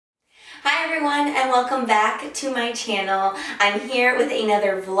everyone, and welcome back to my channel. I'm here with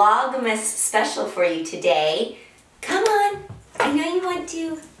another Vlogmas special for you today. Come on, I know you want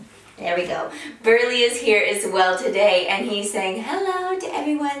to. There we go. Burley is here as well today, and he's saying hello to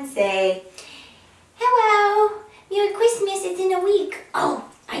everyone. Say, hello, Merry Christmas, it's in a week. Oh,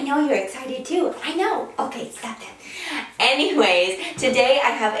 I know you're excited too. I know. Okay, stop that. Anyways, today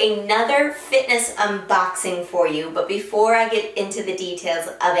I have another fitness unboxing for you, but before I get into the details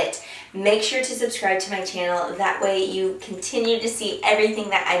of it, make sure to subscribe to my channel. That way you continue to see everything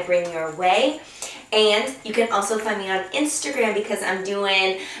that I bring your way. And you can also find me on Instagram because I'm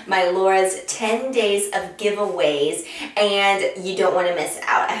doing my Laura's 10 days of giveaways and you don't want to miss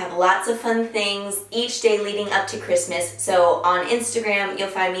out. I have lots of fun things each day leading up to Christmas. So on Instagram, you'll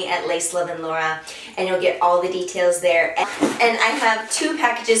find me at Lace Love and Laura and you'll get all the details there. And I have two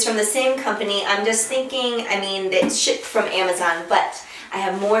packages from the same company. I'm just thinking, it's shipped from Amazon, but I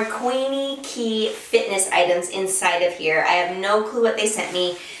have more Queenie Ke fitness items inside of here. I have no clue what they sent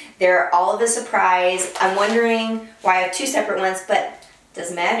me. They're all of a surprise. I'm wondering why I have two separate ones, but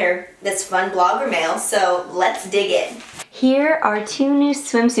doesn't matter. That's fun blogger mail, so let's dig in. Here are two new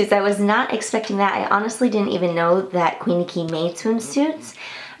swimsuits. I was not expecting that. I honestly didn't even know that Queenie Ke made swimsuits,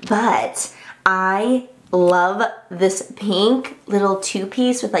 but I love this pink little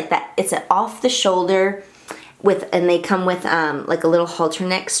two-piece with like that. It's an off the shoulder and they come with like a little halter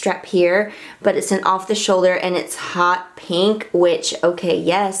neck strap here, but it's an off the shoulder and it's hot pink, which, okay,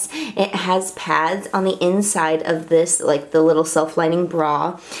 yes, it has pads on the inside of this, like the little self-lining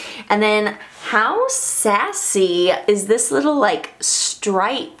bra. And then how sassy is this little like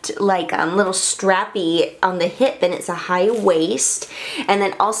striped, like little strappy on the hip, and it's a high waist. And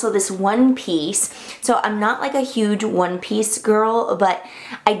then also this one piece. So I'm not like a huge one piece girl, but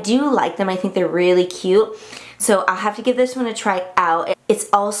I do like them. I think they're really cute. So I'll have to give this one a try out. It's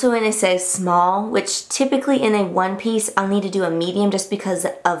also in a size small, which typically in a one piece, I'll need to do a medium just because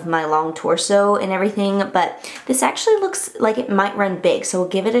of my long torso and everything. But this actually looks like it might run big, so we'll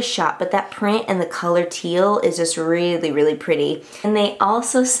give it a shot. But that print and the color teal is just really, really pretty. And they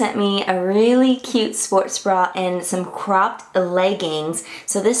also sent me a really cute sports bra and some cropped leggings.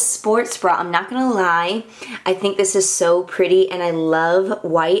 So this sports bra, I'm not gonna lie, I think this is so pretty and I love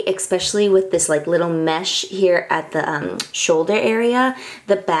white, especially with this like little mesh here at the shoulder area.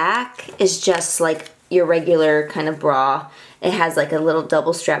 The back is just like your regular kind of bra. It has like a little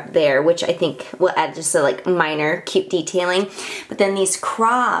double strap there, which I think will add just a like minor cute detailing. But then these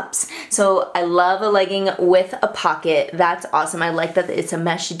crops, so I love a legging with a pocket. That's awesome. I like that it's a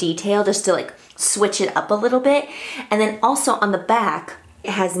mesh detail just to like switch it up a little bit. And then also on the back,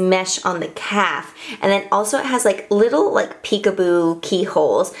 it has mesh on the calf, and then also it has like little like peekaboo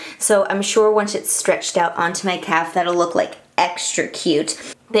keyholes. So I'm sure once it's stretched out onto my calf, that'll look like extra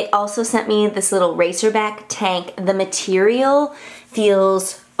cute. They also sent me this little racerback tank. The material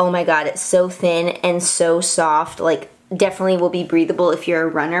feels, oh my god, it's so thin and so soft. Like definitely will be breathable if you're a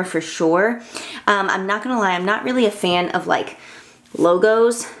runner for sure. I'm not gonna lie, I'm not really a fan of like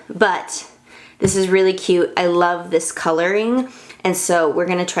logos, but this is really cute. I love this coloring. And so we're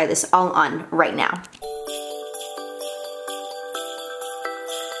gonna try this all on right now.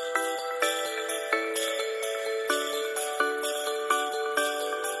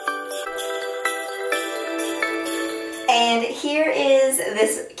 And here is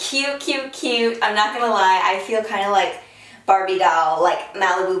this cute, I'm not gonna lie, I feel kind of like Barbie doll, like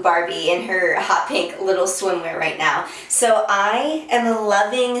Malibu Barbie in her hot pink little swimwear right now. So I am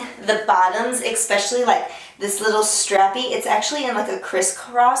loving the bottoms, especially like this little strappy. It's actually in like a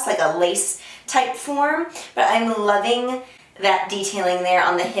crisscross, like a lace type form, but I'm loving that detailing there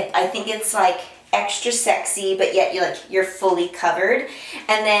on the hip. I think it's like extra sexy, but yet you're fully covered.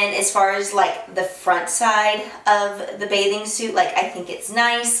 And then as far as like the front side of the bathing suit, like I think it's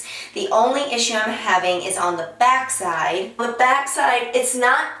nice. The only issue I'm having is on the back side. The back side, it's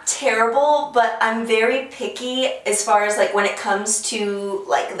not terrible, but I'm very picky as far as like when it comes to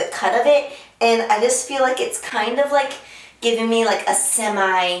like the cut of it. And I just feel like it's kind of like giving me like a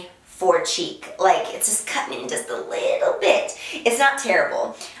semi forecheek. Like it's just cutting me just a little bit. It's not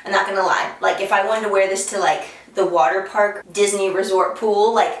terrible, I'm not gonna lie. Like if I wanted to wear this to like the water park Disney resort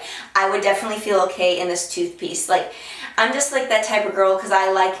pool, like I would definitely feel okay in this toothpiece. Like I'm just like that type of girl because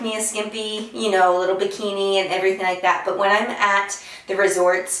I like me a skimpy, you know, little bikini and everything like that. But when I'm at the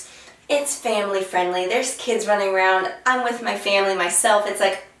resorts, it's family friendly. There's kids running around. I'm with my family myself. It's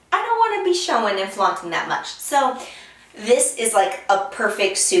like I don't want to be showing and flaunting that much. So this is like a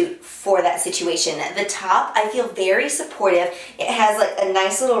perfect suit for that situation. The top, I feel very supportive. It has like a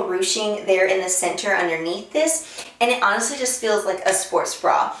nice little ruching there in the center underneath this, and it honestly just feels like a sports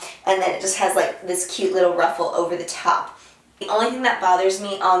bra. And then it just has like this cute little ruffle over the top. The only thing that bothers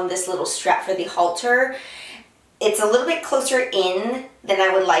me on this little strap for the halter, it's a little bit closer in than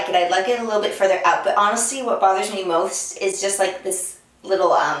I would like it. I'd like it a little bit further out, but honestly what bothers me most is just like this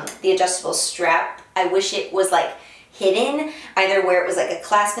little, the adjustable strap. I wish it was like hidden, either where it was like a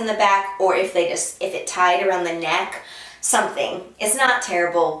clasp in the back, or if it tied around the neck, something. It's not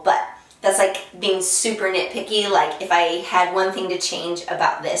terrible, but that's like being super nitpicky. Like if I had one thing to change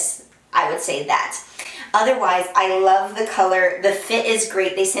about this, I would say that. Otherwise, I love the color. The fit is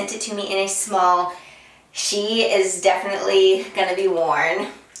great. They sent it to me in a small. She is definitely gonna be worn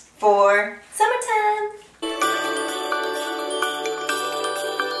for summertime.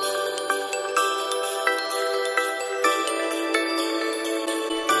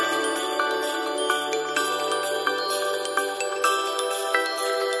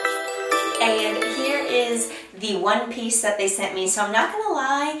 And here is the one piece that they sent me. So I'm not gonna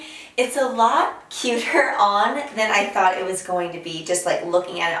lie, it's a lot cuter on than I thought it was going to be, just like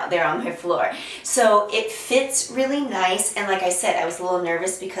looking at it out there on my floor. So it fits really nice, and like I said, I was a little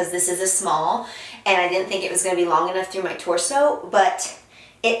nervous because this is a small and I didn't think it was going to be long enough through my torso, but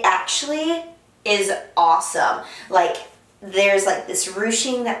it actually is awesome. Like there's like this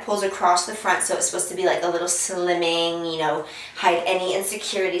ruching that pulls across the front, so it's supposed to be like a little slimming, you know, hide any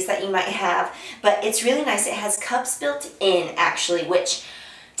insecurities that you might have. But it's really nice. It has cups built in actually, which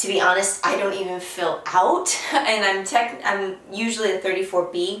to be honest, I don't even fill out, and I'm usually a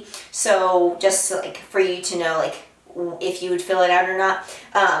 34B, so just like for you to know like if you would fill it out or not.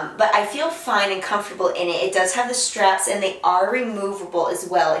 But I feel fine and comfortable in it. It does have the straps, and they are removable as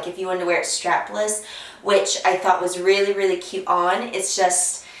well, like if you wanted to wear it strapless, which I thought was really, really cute on. It's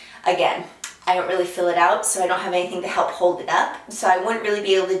just, again, I don't really fill it out, so I don't have anything to help hold it up. So I wouldn't really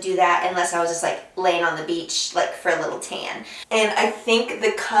be able to do that unless I was just like laying on the beach like for a little tan. And I think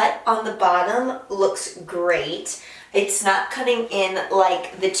the cut on the bottom looks great. It's not cutting in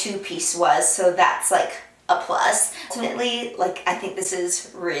like the two-piece was, so that's like a plus. Ultimately, like I think this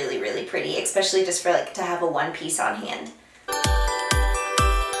is really, really pretty, especially just for like to have a one piece on hand.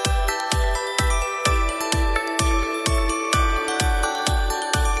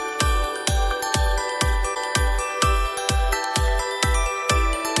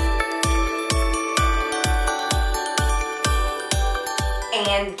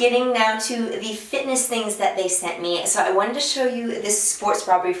 And getting now to the fitness things that they sent me. So I wanted to show you this sports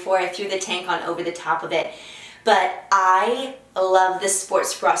bra before I threw the tank on over the top of it. But I love this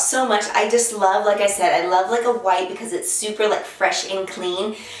sports bra so much. I just love, like I said, I love like a white because it's super like fresh and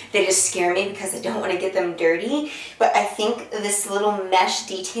clean. They just scare me because I don't want to get them dirty. But I think this little mesh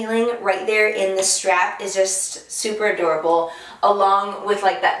detailing right there in the strap is just super adorable, along with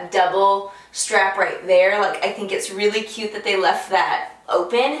like that double strap right there. Like I think it's really cute that they left that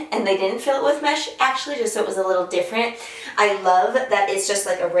open and they didn't fill it with mesh, actually, just so it was a little different. I love that it's just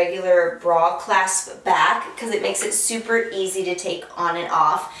like a regular bra clasp back because it makes it super easy to take on and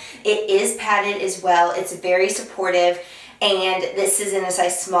off. It is padded as well. It's very supportive, and this is in a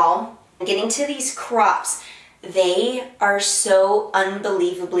size small. Getting to these crops, they are so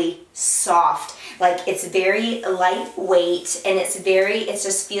unbelievably soft. Like it's very lightweight, and it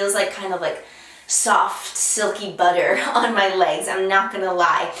just feels like kind of like soft, silky butter on my legs. I'm not gonna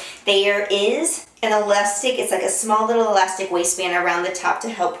lie. There is an elastic, it's like a small little elastic waistband around the top to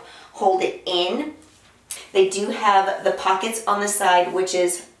help hold it in. They do have the pockets on the side, which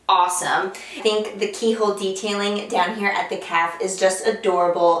is awesome. I think the keyhole detailing down here at the calf is just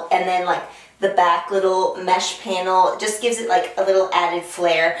adorable, and then like the back little mesh panel just gives it like a little added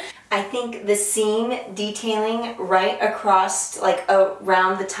flair. I think the seam detailing right across, like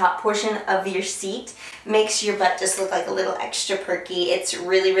around the top portion of your seat, makes your butt just look like a little extra perky. It's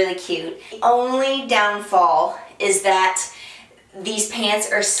really, really cute. The only downfall is that these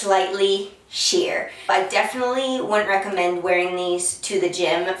pants are slightly sheer. I definitely wouldn't recommend wearing these to the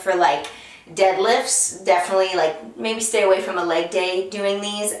gym for like deadlifts. Definitely like maybe stay away from a leg day doing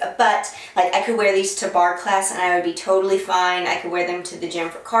these, but like I could wear these to bar class and I would be totally fine. I could wear them to the gym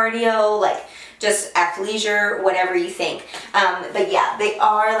for cardio, like just athleisure, whatever you think. But yeah, they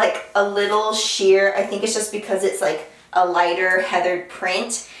are like a little sheer. I think it's just because it's like a lighter heathered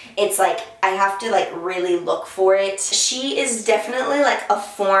print. It's like I have to like really look for it. She is definitely like a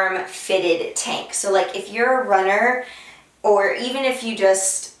form fitted tank. So like if you're a runner, or even if you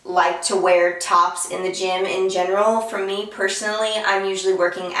just like to wear tops in the gym in general. For me personally, I'm usually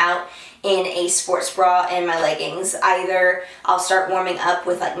working out in a sports bra and my leggings. Either I'll start warming up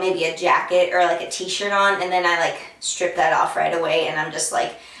with like maybe a jacket or like a t-shirt on, and then I like strip that off right away, and I'm just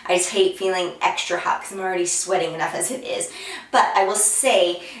like, I just hate feeling extra hot because I'm already sweating enough as it is. But I will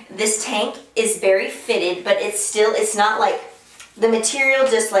say this tank is very fitted, but it's not like, the material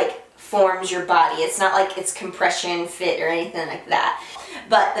just like forms your body. It's not like it's compression fit or anything like that.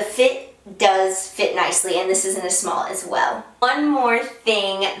 But the fit does fit nicely, and this is in a small as well. One more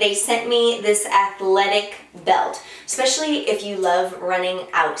thing, they sent me this athletic belt, especially if you love running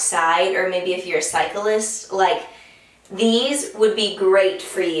outside, or maybe if you're a cyclist, like these would be great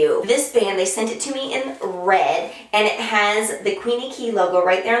for you. This band, they sent it to me in red, and it has the Queenie Ke logo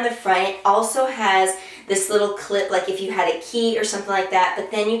right there on the front. It also has this little clip, like if you had a key or something like that,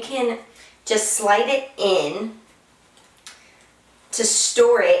 but then you can just slide it in to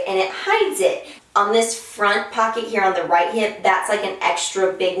store it, and it hides it. On this front pocket here on the right hip, that's like an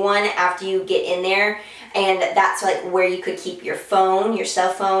extra big one after you get in there, and that's like where you could keep your phone, your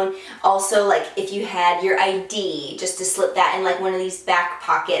cell phone. Also, like if you had your ID, just to slip that in like one of these back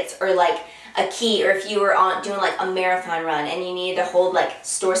pockets, or like a key, or if you were doing like a marathon run and you needed to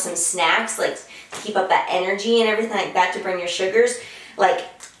store some snacks, like to keep up that energy and everything like that, to burn your sugars. Like,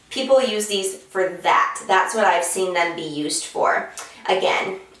 people use these for that. That's what I've seen them be used for.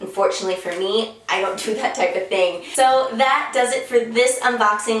 Again, unfortunately for me, I don't do that type of thing. So that does it for this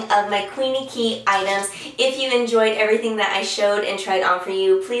unboxing of my Queenie Ke items. If you enjoyed everything that I showed and tried on for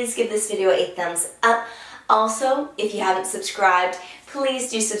you, please give this video a thumbs up. Also, if you haven't subscribed, please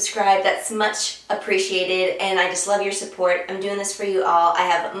do subscribe. That's much appreciated, and I just love your support. I'm doing this for you all. I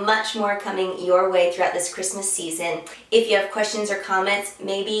have much more coming your way throughout this Christmas season. If you have questions or comments,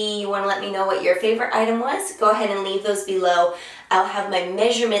 maybe you want to let me know what your favorite item was, go ahead and leave those below. I'll have my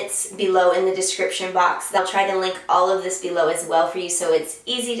measurements below in the description box. I'll try to link all of this below as well for you, so it's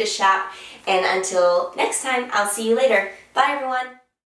easy to shop. And until next time, I'll see you later. Bye everyone.